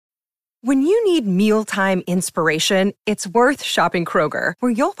When you need mealtime inspiration, it's worth shopping Kroger,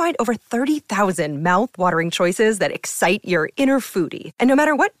 where you'll find over 30,000 mouth-watering choices that excite your inner foodie. And no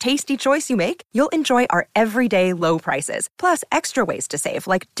matter what tasty choice you make, you'll enjoy our everyday low prices, plus extra ways to save,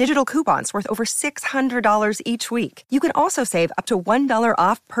 like digital coupons worth over $600 each week. You can also save up to $1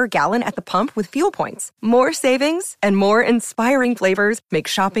 off per gallon at the pump with fuel points. More savings and more inspiring flavors make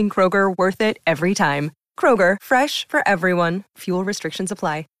shopping Kroger worth it every time. Kroger, fresh for everyone. Fuel restrictions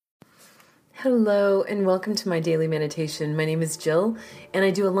apply. Hello and welcome to my daily meditation. My name is Jill and I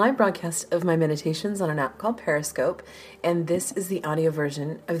do a live broadcast of my meditations on an app called Periscope, and this is the audio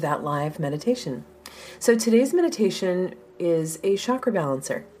version of that live meditation. So today's meditation is a chakra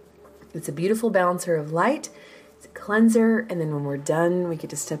balancer. It's a beautiful balancer of light, it's a cleanser, and then when we're done we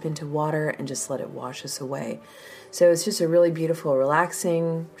get to step into water and just let it wash us away. So it's just a really beautiful,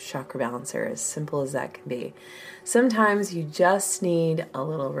 relaxing chakra balancer, as simple as that can be. Sometimes you just need a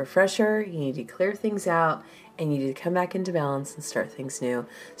little refresher, you need to clear things out, and you need to come back into balance and start things new.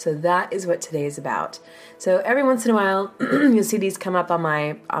 So that is what today is about. So every once in a while, you'll see these come up on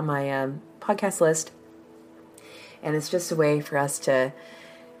my podcast list, and it's just a way for us to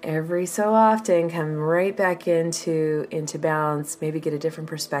every so often come right back into balance, maybe get a different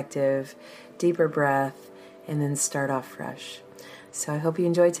perspective, deeper breath, and then start off fresh. So I hope you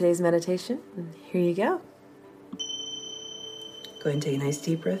enjoyed today's meditation. Here you go. Go ahead and take a nice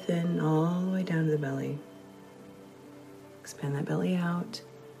deep breath in all the way down to the belly. Expand that belly out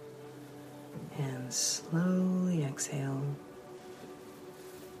and slowly exhale.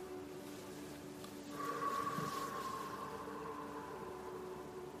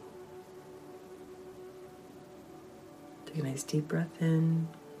 Take a nice deep breath in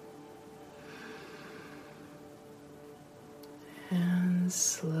and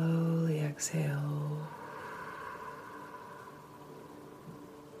slowly exhale.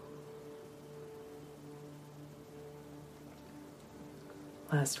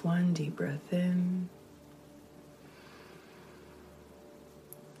 Last one, deep breath in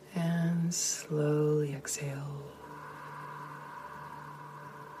and slowly exhale.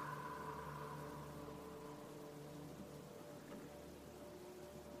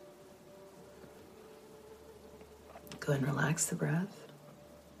 Go ahead and relax the breath.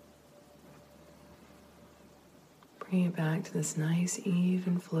 Bring it back to this nice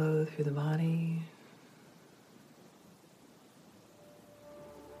even flow through the body.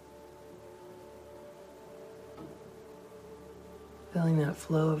 Feeling that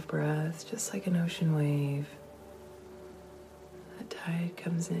flow of breath just like an ocean wave. That tide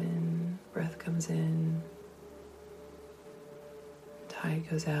comes in, breath comes in, tide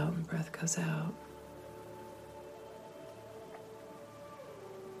goes out and breath goes out.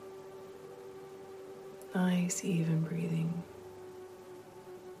 Nice, even breathing.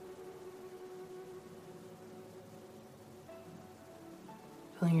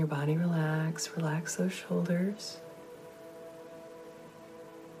 Feeling your body relax those shoulders.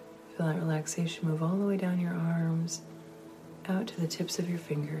 Feel that relaxation move all the way down your arms, out to the tips of your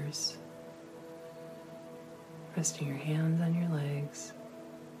fingers. Resting your hands on your legs.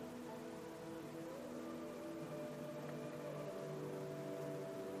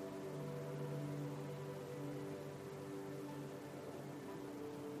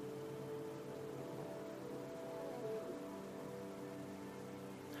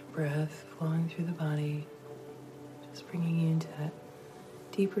 Breath flowing through the body, just bringing you into that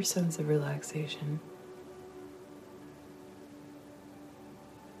deeper sense of relaxation.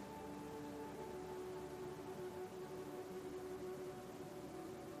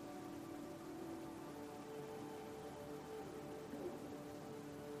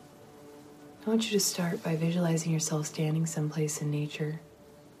 I want you to start by visualizing yourself standing someplace in nature,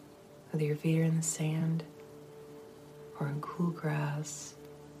 whether your feet are in the sand or in cool grass,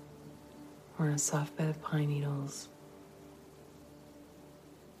 or on a soft bed of pine needles.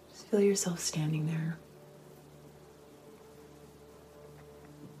 Just feel yourself standing there.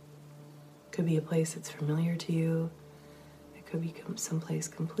 It could be a place that's familiar to you. It could be someplace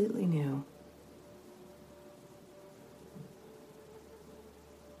completely new.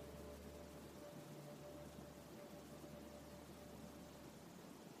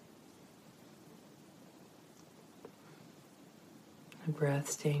 The breath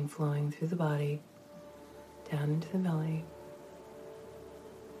staying flowing through the body, down into the belly.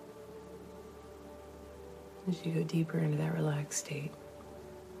 As you go deeper into that relaxed state.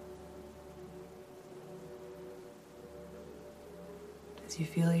 As you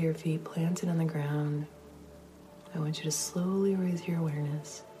feel your feet planted on the ground, I want you to slowly raise your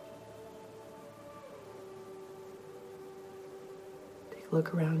awareness. Take a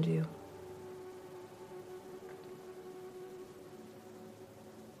look around you.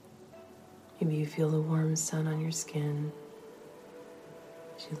 Maybe you feel the warm sun on your skin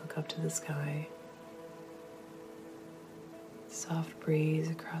as you look up to the sky. Soft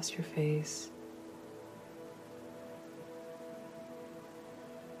breeze across your face.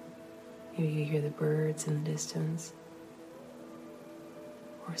 Maybe you hear the birds in the distance,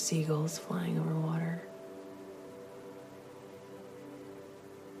 or seagulls flying over water.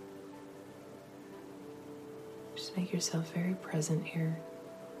 Just make yourself very present here.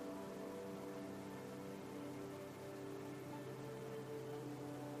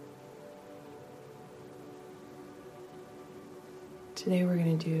 Today we're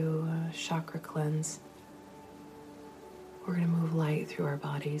going to do a chakra cleanse. We're going to move light through our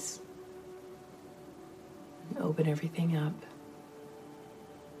bodies and open everything up.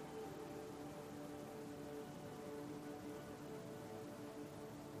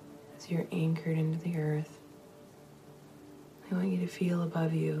 As you're anchored into the earth, I want you to feel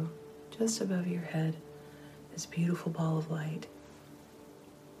above you, just above your head, this beautiful ball of light.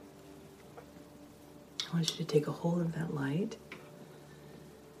 I want you to take a hold of that light.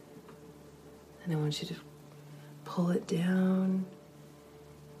 And I want you to pull it down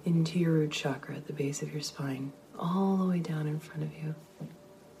into your root chakra at the base of your spine, all the way down in front of you.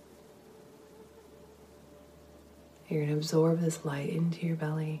 You're going to absorb this light into your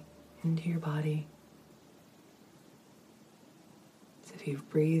belly, into your body. As if you've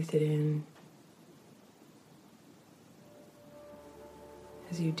breathed it in.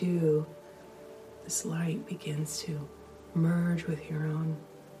 As you do, this light begins to merge with your own.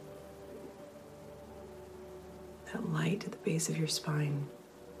 That light at the base of your spine.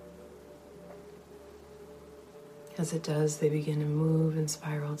 As it does, they begin to move and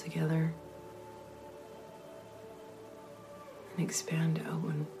spiral together and expand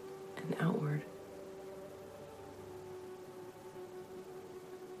outward and outward.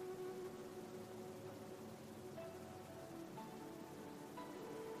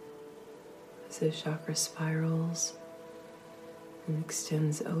 As the chakra spirals and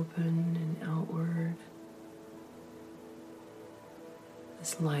extends open and outward,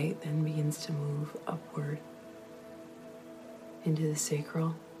 this light then begins to move upward into the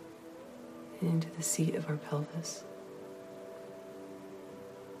sacral and into the seat of our pelvis.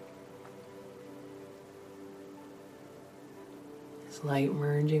 This light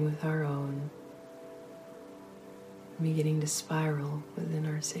merging with our own, beginning to spiral within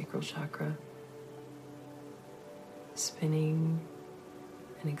our sacral chakra, spinning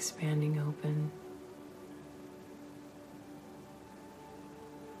and expanding open.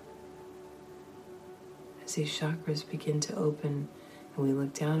 As these chakras begin to open and we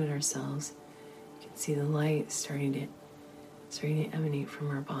look down at ourselves, you can see the light starting to emanate from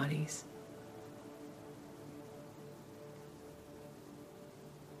our bodies.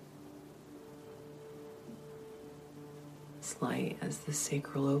 This light, as the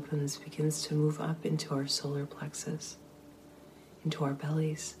sacral opens, begins to move up into our solar plexus, into our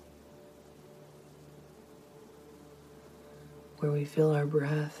bellies, where we feel our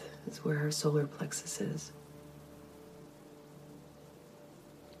breath is where our solar plexus is.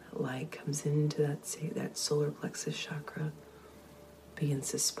 Light comes into that solar plexus chakra, begins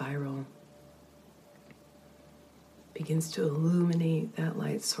to spiral, begins to illuminate that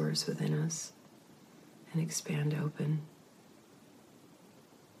light source within us and expand open.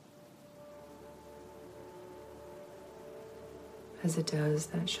 As it does,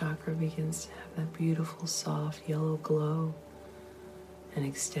 that chakra begins to have that beautiful, soft, yellow glow and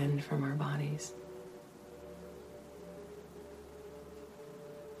extend from our bodies.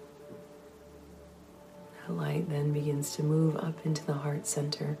 That light then begins to move up into the heart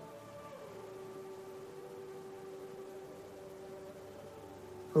center,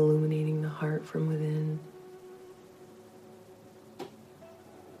 illuminating the heart from within.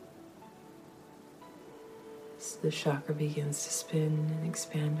 As the chakra begins to spin and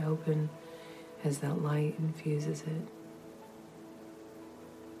expand open as that light infuses it,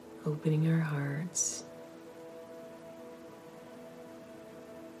 opening our hearts,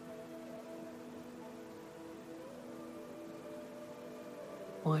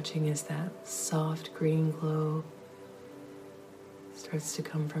 watching as that soft green glow starts to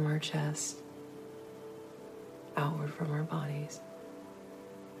come from our chest, outward from our bodies.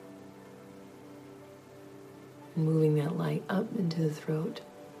 And moving that light up into the throat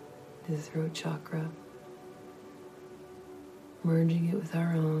chakra, merging it with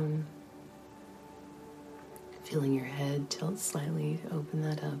our own, feeling your head tilt slightly to open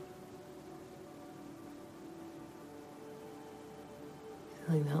that up.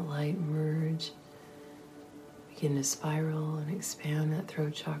 Feeling that light merge, begin to spiral and expand that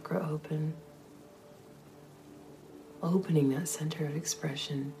throat chakra open, opening that center of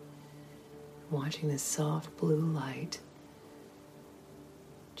expression, watching this soft blue light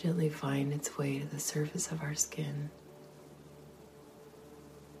gently find its way to the surface of our skin.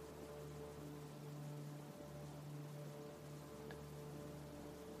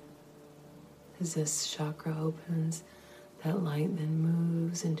 As this chakra opens, that light then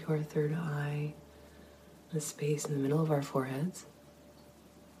moves into our third eye, the space in the middle of our foreheads.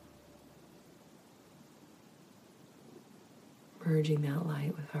 Merging that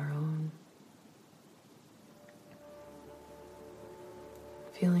light with our own.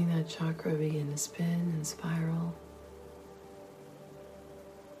 Feeling that chakra begin to spin and spiral,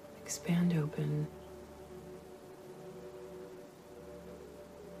 expand open,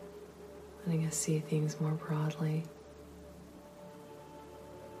 letting us see things more broadly.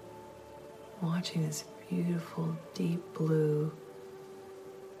 Watching this beautiful deep blue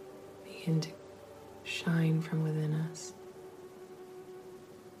begin to shine from within us.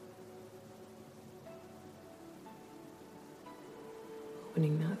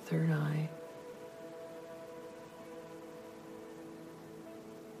 Opening that third eye.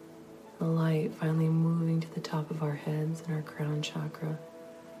 The light finally moving to the top of our heads and our crown chakra,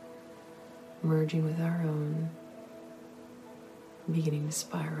 merging with our own, beginning to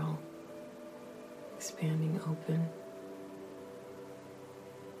spiral, expanding open.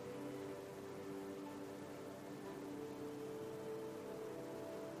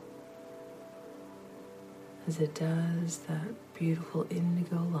 As it does, that beautiful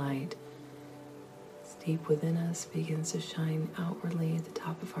indigo light that's deep within us begins to shine outwardly at the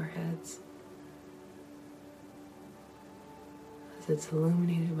top of our heads. As it's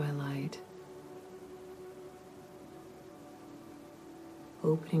illuminated by light,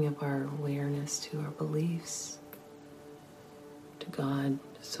 opening up our awareness to our beliefs, to God,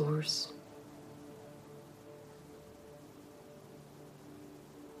 to Source.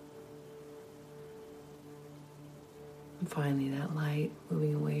 And finally, that light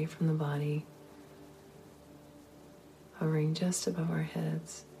moving away from the body, hovering just above our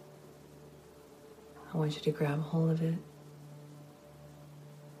heads. I want you to grab hold of it,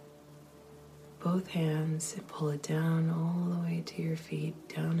 both hands, and pull it down all the way to your feet,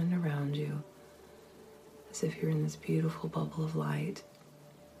 down and around you, as if you're in this beautiful bubble of light,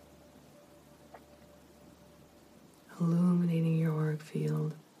 illuminating your auric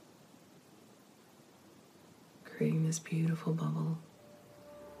field, creating this beautiful bubble.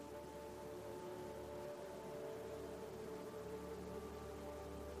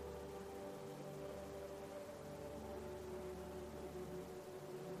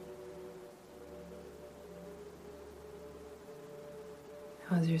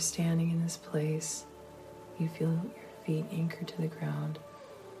 Now, as you're standing in this place, you feel your feet anchored to the ground.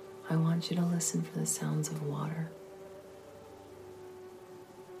 I want you to listen for the sounds of water.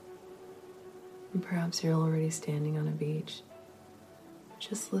 And perhaps you're already standing on a beach.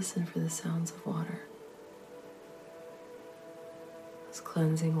 Just listen for the sounds of water. Those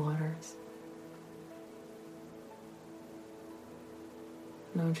cleansing waters.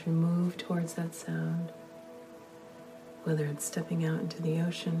 And I want you to move towards that sound, whether it's stepping out into the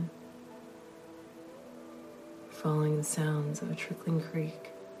ocean, following the sounds of a trickling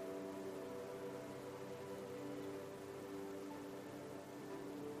creek.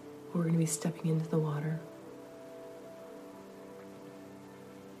 We're going to be stepping into the water.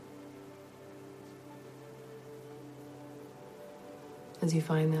 As you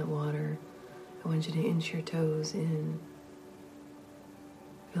find that water, I want you to inch your toes in,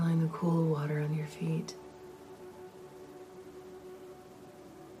 feeling the cool water on your feet.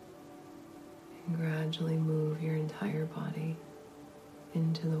 And gradually move your entire body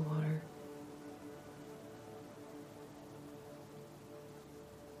into the water.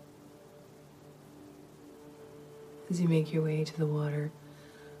 As you make your way to the water,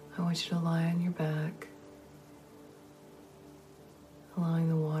 I want you to lie on your back, allowing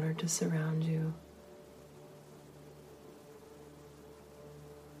the water to surround you.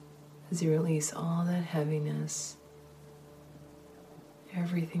 As you release all that heaviness,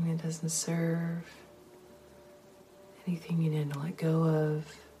 everything that doesn't serve, anything you need to let go of,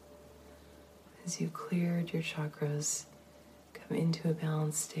 as you've cleared your chakras, come into a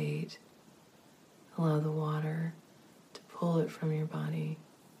balanced state, allow the water to pull it from your body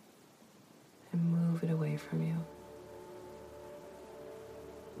and move it away from you.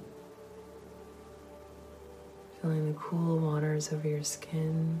 Feeling the cool waters over your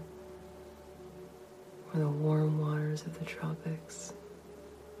skin or the warm waters of the tropics,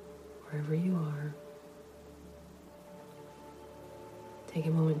 wherever you are. Take a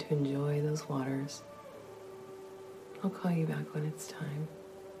moment to enjoy those waters, I'll call you back when it's time.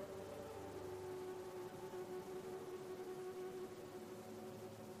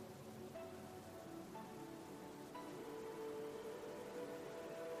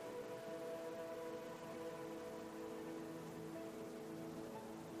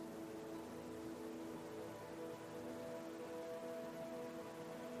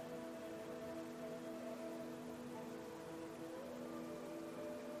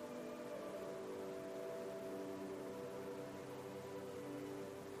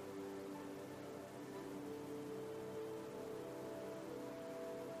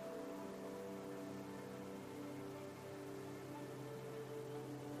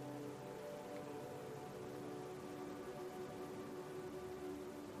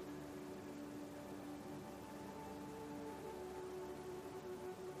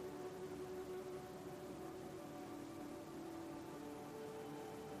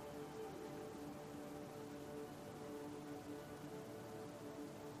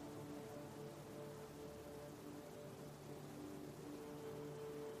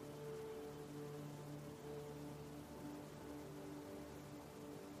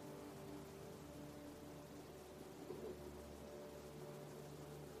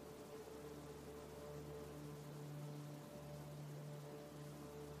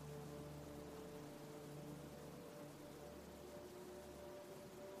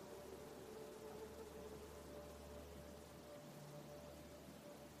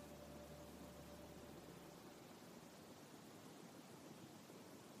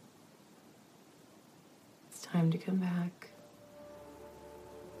 It's time to come back.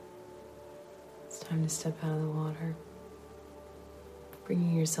 It's time to step out of the water,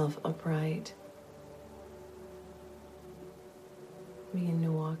 bringing yourself upright. Begin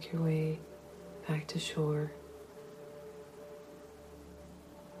to walk your way back to shore.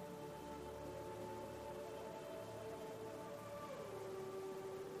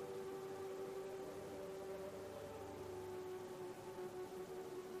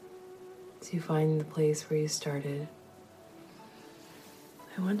 As you find the place where you started,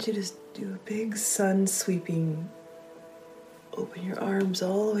 I want you to do a big sun sweeping. Open your arms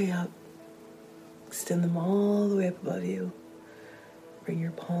all the way up. Extend them all the way up above you. Bring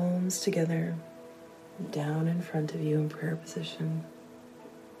your palms together, down in front of you in prayer position.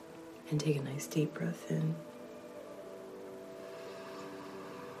 And take a nice deep breath in.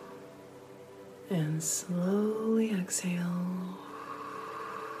 And slowly exhale.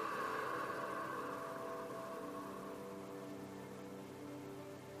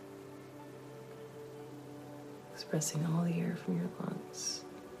 Expressing all the air from your lungs.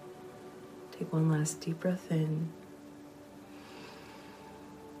 Take one last deep breath in.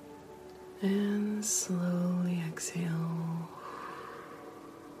 And slowly exhale.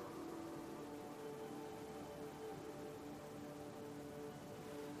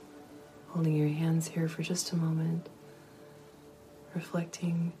 Holding your hands here for just a moment.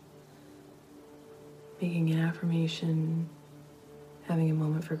 Reflecting. Making an affirmation. Having a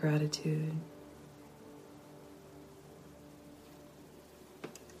moment for gratitude.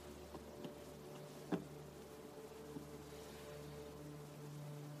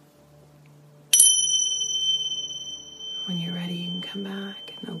 When you're ready, you can come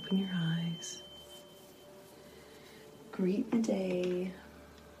back and open your eyes. Greet the day